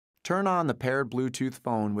Turn on the paired Bluetooth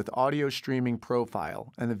phone with audio streaming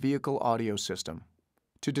profile and the vehicle audio system.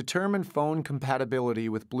 To determine phone compatibility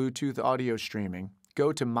with Bluetooth audio streaming,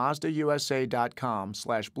 go to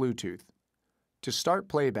mazdausa.com/Bluetooth. To start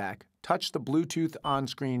playback, touch the Bluetooth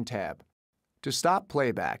on-screen tab. To stop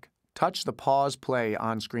playback, touch the Pause Play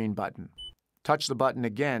on-screen button. Touch the button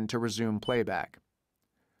again to resume playback.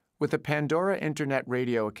 With a Pandora Internet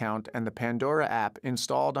Radio account and the Pandora app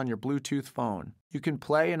installed on your Bluetooth phone, you can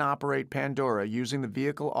play and operate Pandora using the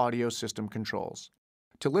vehicle audio system controls.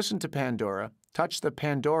 To listen to Pandora, touch the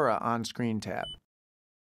Pandora on-screen tab.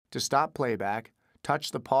 To stop playback,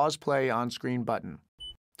 touch the Pause Play on-screen button.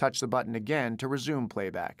 Touch the button again to resume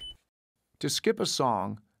playback. To skip a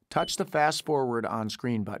song, touch the Fast Forward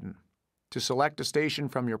on-screen button. To select a station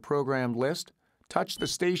from your programmed list, touch the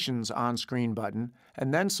Stations on-screen button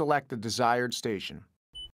and then select the desired station.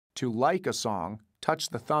 To like a song, touch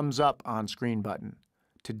the Thumbs Up on-screen button.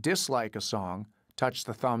 To dislike a song, touch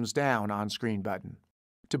the Thumbs Down on-screen button.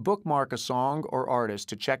 To bookmark a song or artist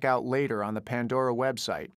to check out later on the Pandora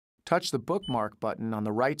website, touch the Bookmark button on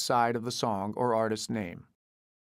the right side of the song or artist name.